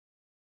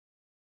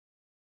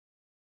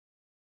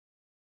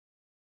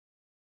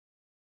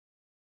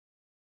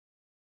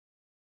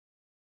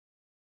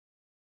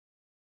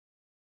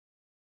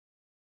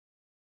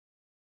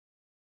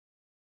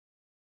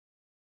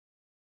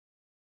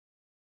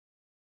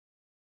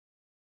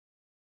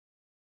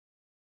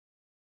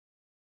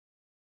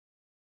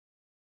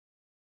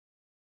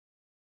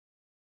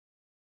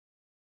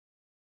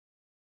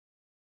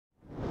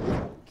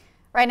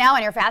Right now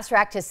on your Fast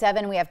Track to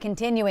 7, we have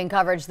continuing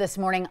coverage this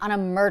morning on a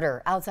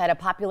murder outside a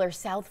popular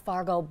South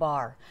Fargo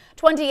bar.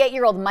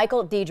 28-year-old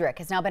Michael Diedrich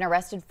has now been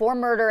arrested for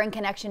murder in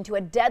connection to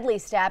a deadly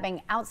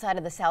stabbing outside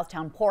of the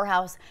Southtown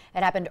poorhouse.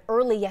 It happened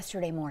early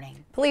yesterday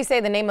morning. Police say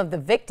the name of the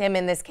victim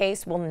in this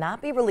case will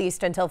not be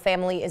released until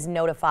family is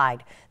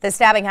notified. The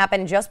stabbing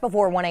happened just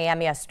before 1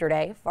 a.m.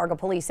 yesterday. Fargo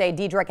police say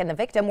Diedrich and the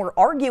victim were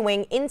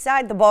arguing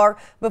inside the bar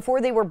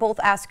before they were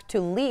both asked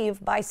to leave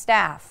by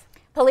staff.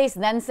 Police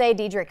then say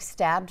Diedrich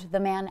stabbed the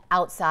man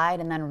outside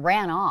and then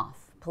ran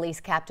off. Police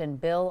Captain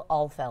Bill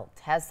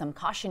Allfelt has some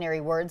cautionary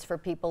words for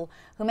people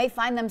who may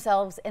find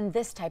themselves in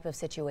this type of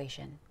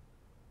situation.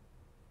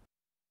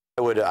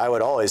 I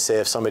would always say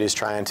if somebody's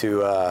trying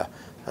to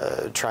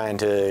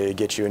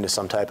get you into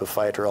some type of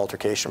fight or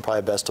altercation,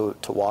 probably best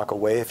to walk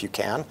away if you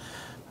can.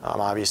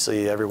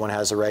 Obviously, everyone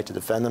has the right to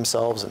defend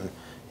themselves,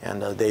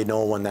 and they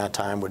know when that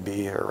time would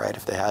be right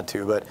if they had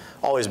to, but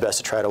always best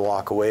to try to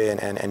walk away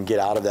and get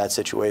out of that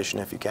situation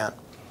if you can.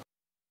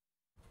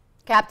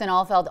 Captain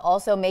Allfeld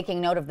also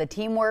making note of the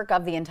teamwork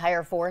of the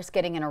entire force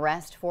getting an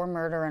arrest for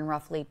murder in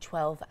roughly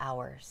 12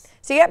 hours.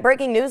 So you get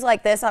breaking news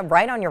like this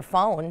right on your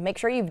phone. Make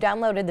sure you've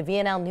downloaded the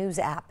VNL News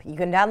app. You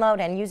can download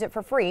and use it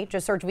for free.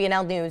 Just search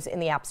VNL News in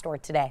the App Store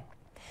today.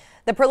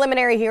 The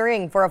preliminary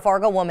hearing for a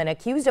Fargo woman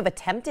accused of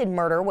attempted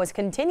murder was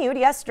continued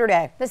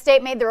yesterday. The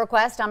state made the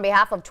request on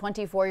behalf of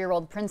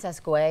 24-year-old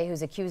Princess Guay,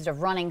 who's accused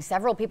of running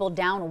several people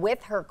down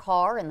with her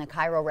car in the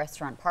Cairo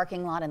restaurant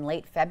parking lot in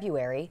late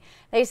February.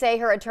 They say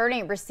her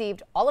attorney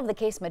received all of the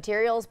case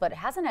materials but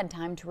hasn't had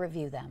time to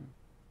review them.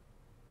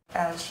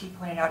 As she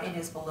pointed out, it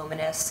is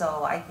voluminous,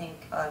 so I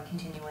think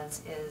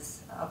continuance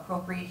is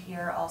appropriate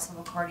here. Also,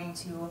 according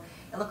to,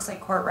 it looks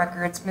like court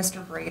records,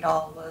 Mr.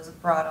 Bradall was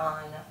brought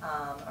on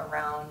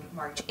around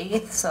March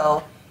 8th,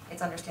 so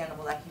it's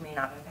understandable that he may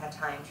not have had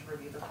time to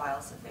review the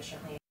file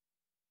sufficiently.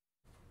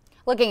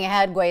 Looking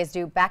ahead, Guay is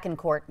due back in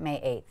court May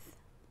 8th.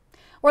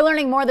 We're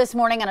learning more this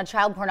morning on a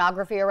child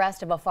pornography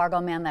arrest of a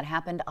Fargo man that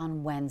happened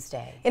on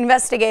Wednesday.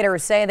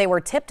 Investigators say they were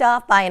tipped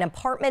off by an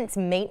apartment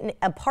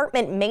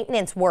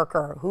maintenance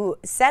worker who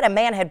said a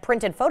man had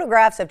printed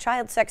photographs of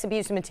child sex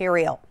abuse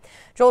material.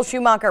 Joel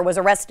Schumacher was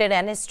arrested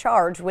and is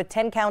charged with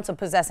 10 counts of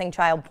possessing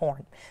child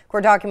porn.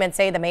 Court documents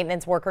say the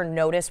maintenance worker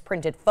noticed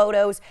printed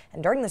photos,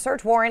 and during the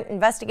search warrant,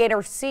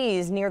 investigators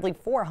seized nearly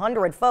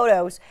 400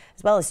 photos,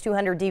 as well as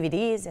 200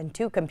 DVDs and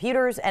 2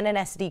 computers and an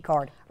SD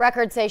card.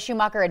 Records say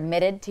Schumacher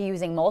admitted to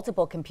using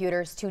multiple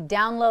computers to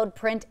download,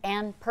 print,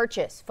 and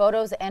purchase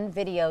photos and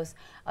videos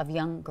of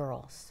young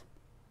girls.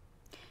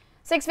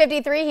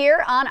 6:53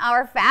 here on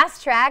our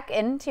Fast Track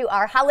into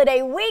our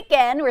holiday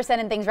weekend. We're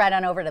sending things right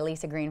on over to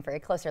Lisa Green for a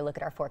closer look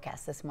at our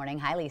forecast this morning.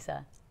 Hi,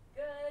 Lisa.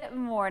 Good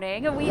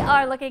morning. We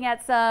are looking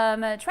at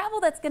some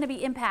travel that's going to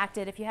be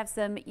impacted if you have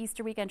some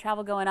Easter weekend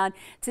travel going on.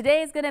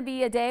 Today is going to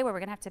be a day where we're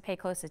going to have to pay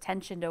close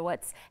attention to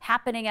what's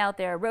happening out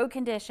there, road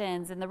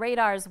conditions and the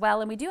radar as well.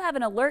 And we do have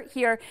an alert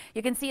here.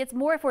 You can see it's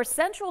more for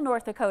central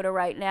North Dakota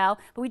right now,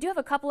 but we do have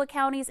a couple of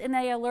counties in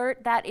the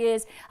alert. That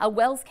is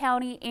Wells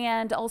County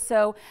and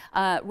also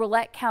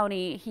Rolette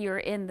County here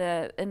in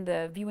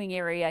the viewing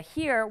area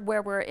here,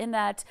 where we're in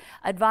that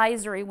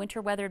advisory,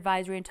 winter weather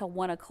advisory, until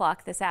 1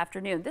 o'clock this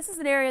afternoon. This is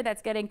an area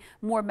that's getting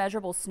more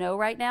measurable snow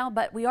right now,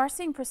 but we are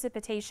seeing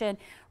precipitation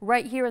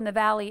right here in the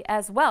valley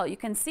as well. You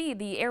can see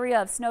the area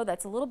of snow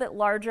that's a little bit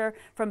larger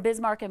from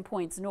Bismarck and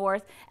points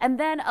north, and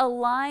then a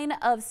line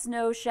of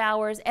snow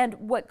showers and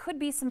what could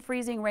be some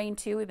freezing rain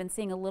too. We've been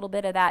seeing a little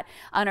bit of that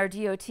on our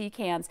DOT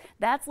cams.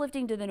 That's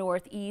lifting to the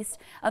northeast.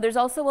 There's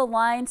also a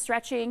line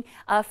stretching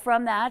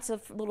from that, a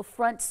little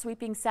front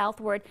sweeping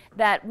southward,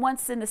 that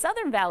once in the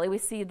southern valley we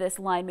see this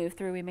line move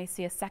through, we may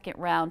see a second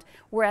round,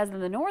 whereas in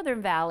the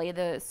northern valley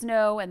the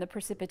snow and the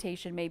precipitation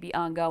may be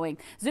ongoing.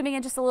 Zooming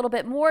in just a little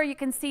bit more, you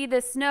can see the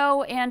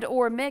snow and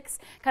or mix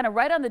kind of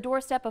right on the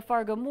doorstep of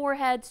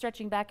Fargo-Moorhead,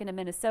 stretching back into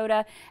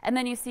Minnesota, and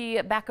then you see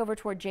back over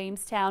toward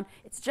Jamestown.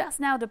 It's just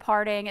now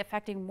departing,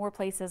 affecting more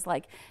places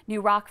like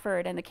New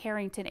Rockford and the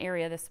Carrington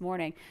area this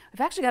morning.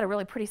 We've actually got a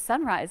really pretty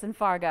sunrise in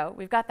Fargo.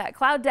 We've got that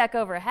cloud deck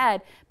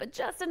overhead, but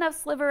just enough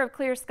sliver of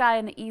clear sky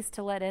in the east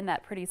to let in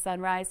that pretty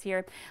sunrise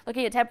here.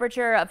 Looking at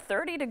temperature of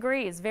 30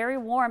 degrees, very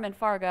warm in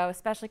Fargo,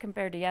 especially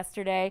compared to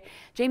yesterday.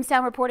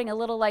 Jamestown reporting a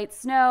little light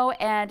snow,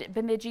 and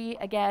Bemidji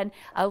again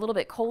a little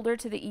bit colder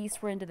to the east.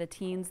 We're into the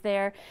teens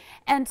there.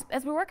 And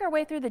as we work our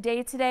way through the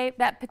day today,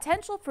 that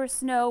potential for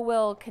snow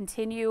will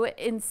continue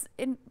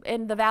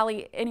in the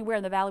valley. Anywhere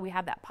in the valley we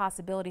have that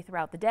possibility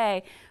throughout the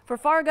day. For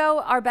Fargo,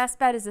 our best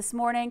bet is this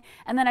morning,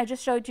 and then I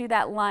just showed you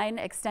that line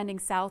extending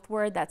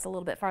southward. That's a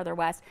little bit farther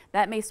west.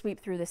 That may sweep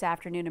through this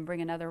afternoon and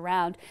bring another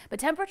round, but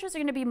temperatures are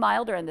going to be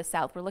milder in the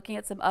south. We're looking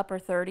at some upper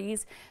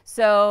 30s,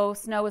 so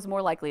snow is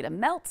more likely to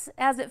melt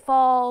as it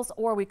falls,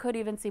 or we could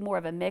even see more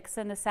of a mix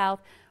in the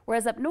south.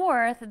 Whereas up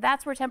north,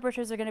 that's where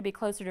temperatures are going to be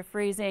closer to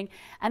freezing,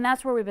 and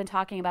that's where we've been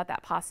talking about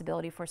that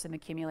possibility for some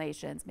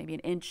accumulations, maybe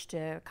an inch to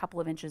a couple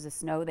of inches of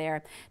snow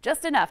there,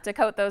 just enough to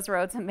coat those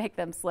roads and make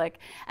them slick.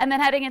 And then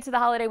heading into the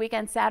holiday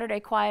weekend, Saturday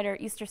quieter,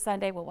 Easter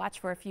Sunday, we'll watch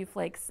for a few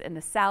flakes in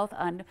the south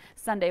on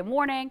Sunday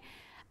morning.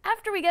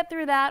 After we get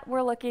through that,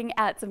 we're looking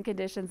at some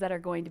conditions that are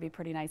going to be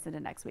pretty nice into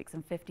next week,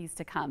 some 50s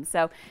to come.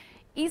 So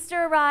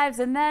Easter arrives,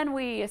 and then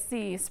we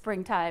see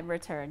springtime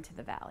return to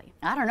the valley.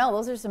 I don't know.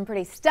 Those are some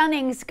pretty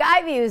stunning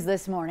sky views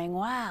this morning.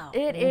 Wow.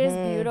 It is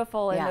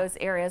beautiful in those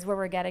areas where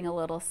we're getting a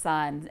little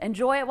sun.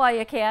 Enjoy it while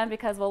you can,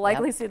 because we'll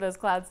likely see those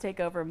clouds take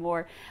over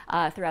more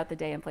throughout the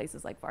day in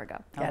places like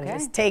Fargo. Gotta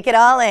just take it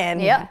all in.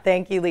 Yep.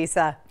 Thank you,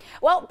 Lisa.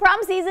 Well,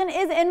 prom season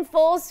is in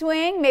full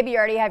swing. Maybe you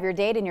already have your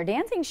date and your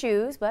dancing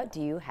shoes, but do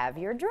you have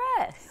your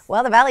dress?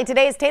 Well, the Valley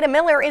Today's Tatum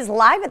Miller is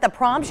live at the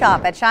prom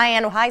shop at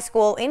Cheyenne High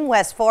School in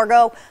West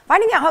Fargo,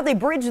 finding out how they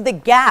bridge the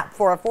gap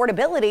for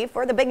affordability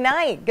for the big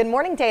night. Good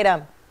morning,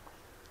 Tatum.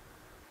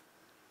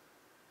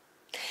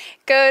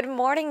 Good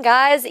morning,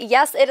 guys.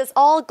 Yes, it is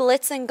all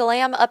glitz and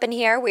glam up in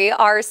here. We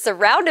are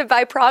surrounded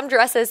by prom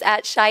dresses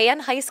at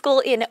Cheyenne High School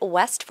in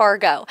West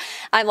Fargo.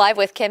 I'm live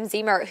with Kim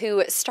Ziemer,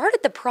 who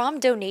started the prom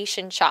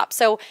donation shop.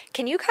 So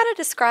can you kind of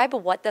describe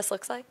what this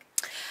looks like?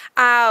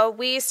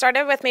 We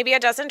started with maybe a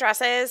dozen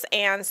dresses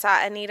and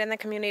saw a need in the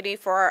community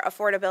for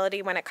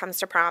affordability when it comes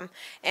to prom.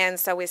 And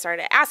so we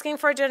started asking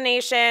for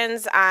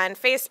donations on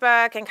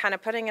Facebook and kind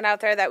of putting it out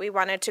there that we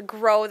wanted to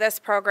grow this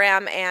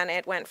program. And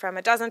it went from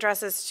a dozen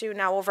dresses to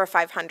now over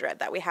 500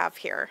 that we have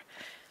here.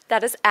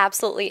 That is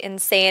absolutely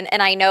insane.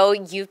 And I know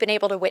you've been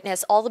able to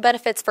witness all the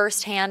benefits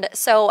firsthand.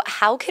 So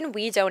how can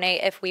we donate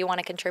if we want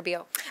to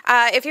contribute?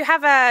 If you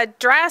have a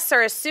dress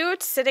or a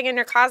suit sitting in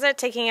your closet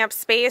taking up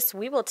space,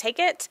 we will take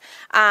it.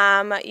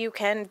 You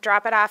can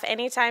drop it off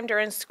anytime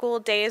during school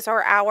days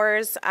or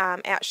hours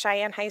at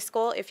Cheyenne High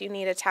School. If you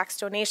need a tax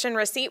donation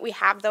receipt, we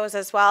have those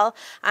as well.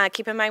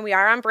 Keep in mind we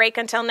are on break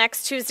until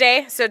next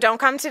Tuesday, so don't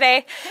come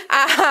today.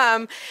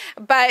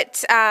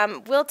 But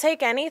we'll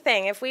take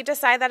anything. If we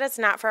decide that it's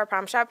not for a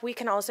prom shop, we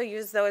can also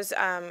use those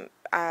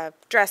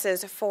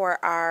dresses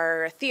for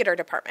our theater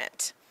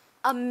department.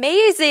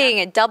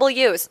 Amazing. Double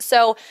use.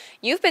 So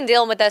you've been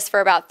dealing with this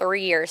for about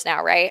 3 years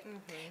now, right?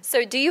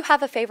 So do you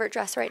have a favorite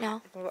dress right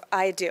now?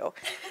 I do.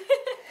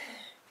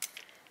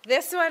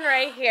 This one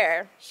right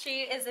here.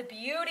 She is a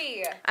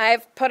beauty.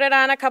 I've put it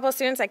on a couple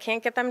students. I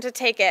can't get them to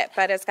take it,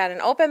 but it's got an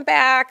open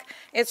back.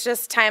 It's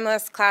just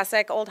timeless,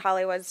 classic, old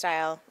Hollywood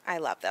style. I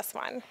love this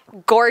one.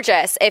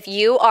 Gorgeous. If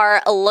you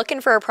are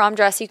looking for a prom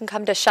dress, you can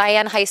come to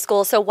Cheyenne High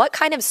School. So what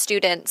kind of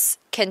students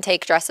can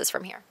take dresses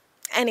from here?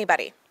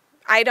 Anybody.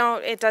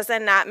 It does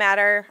not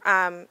matter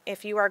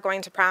if you are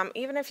going to prom,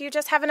 even if you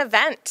just have an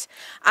event.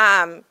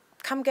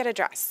 Come get a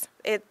dress.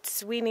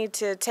 We need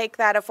to take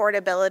that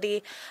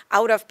affordability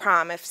out of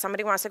prom. If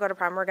somebody wants to go to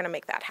prom, we're going to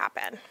make that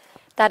happen.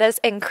 That is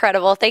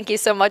incredible. Thank you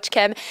so much,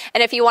 Kim.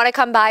 And if you want to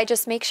come by,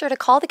 just make sure to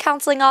call the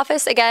counseling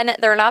office. Again,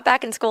 they're not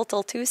back in school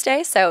till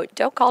Tuesday, so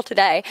don't call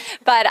today.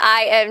 But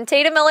I am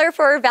Tatum Miller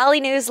for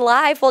Valley News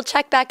Live. We'll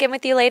check back in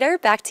with you later.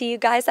 Back to you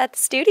guys at the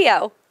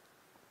studio.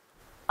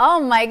 Oh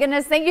my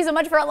goodness, thank you so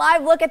much for a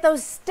live look at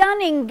those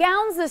stunning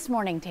gowns this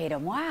morning,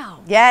 Tatum.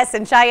 Wow. Yes,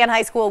 and Cheyenne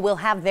High School will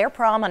have their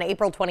prom on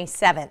April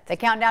 27th. The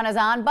countdown is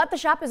on, but the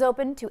shop is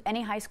open to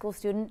any high school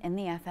student in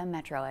the FM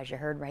Metro, as you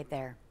heard right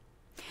there.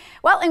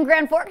 Well, in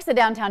Grand Forks, the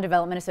Downtown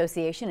Development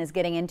Association is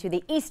getting into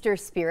the Easter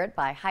spirit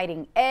by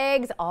hiding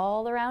eggs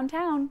all around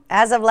town.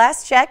 As of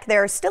last check,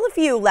 there are still a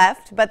few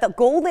left, but the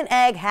golden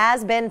egg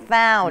has been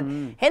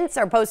found. Hints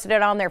are posted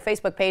on their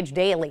Facebook page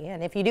daily,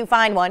 and if you do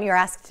find one, you're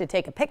asked to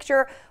take a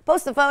picture,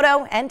 post the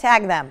photo, and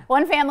tag them.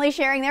 One family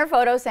sharing their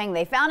photo saying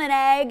they found an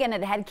egg and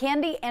it had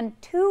candy and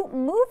 2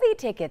 movie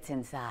tickets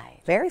inside.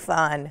 Very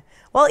fun.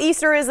 Well,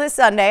 Easter is this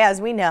Sunday, as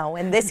we know,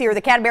 and this year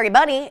the Cadbury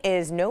Bunny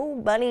is no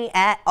bunny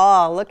at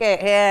all. Look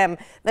at him.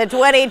 The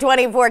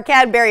 2024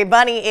 Cadbury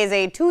Bunny is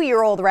a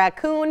 2-year-old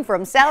raccoon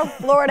from South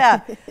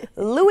Florida.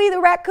 Louie the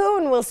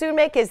raccoon will soon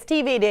make his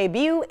TV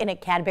debut in a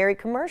Cadbury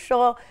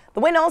commercial. The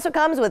win also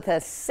comes with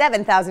a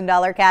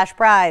 $7,000 cash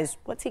prize.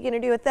 What's he going to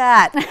do with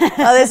that?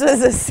 This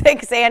was the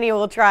 6th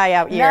annual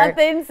tryout year.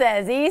 Nothing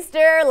says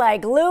Easter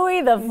like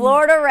Louie the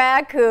Florida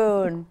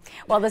raccoon.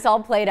 Well, this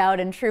all played out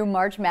in true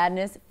March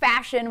Madness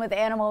fashion with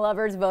animal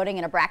lovers voting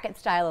in a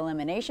bracket-style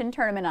elimination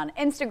tournament on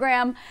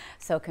Instagram.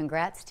 So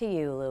congrats to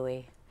you,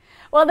 Louie.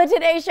 Well, the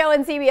Today Show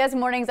and CBS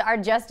Mornings are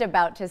just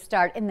about to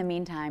start. In the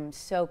meantime,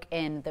 soak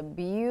in the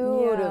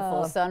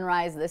beautiful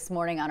sunrise this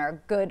morning on our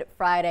Good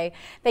Friday.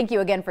 Thank you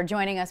again for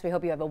joining us. We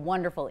hope you have a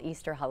wonderful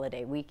Easter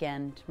holiday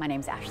weekend. My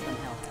name's Ashlyn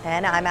Hill.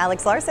 And I'm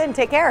Alex Larson.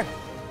 Take care.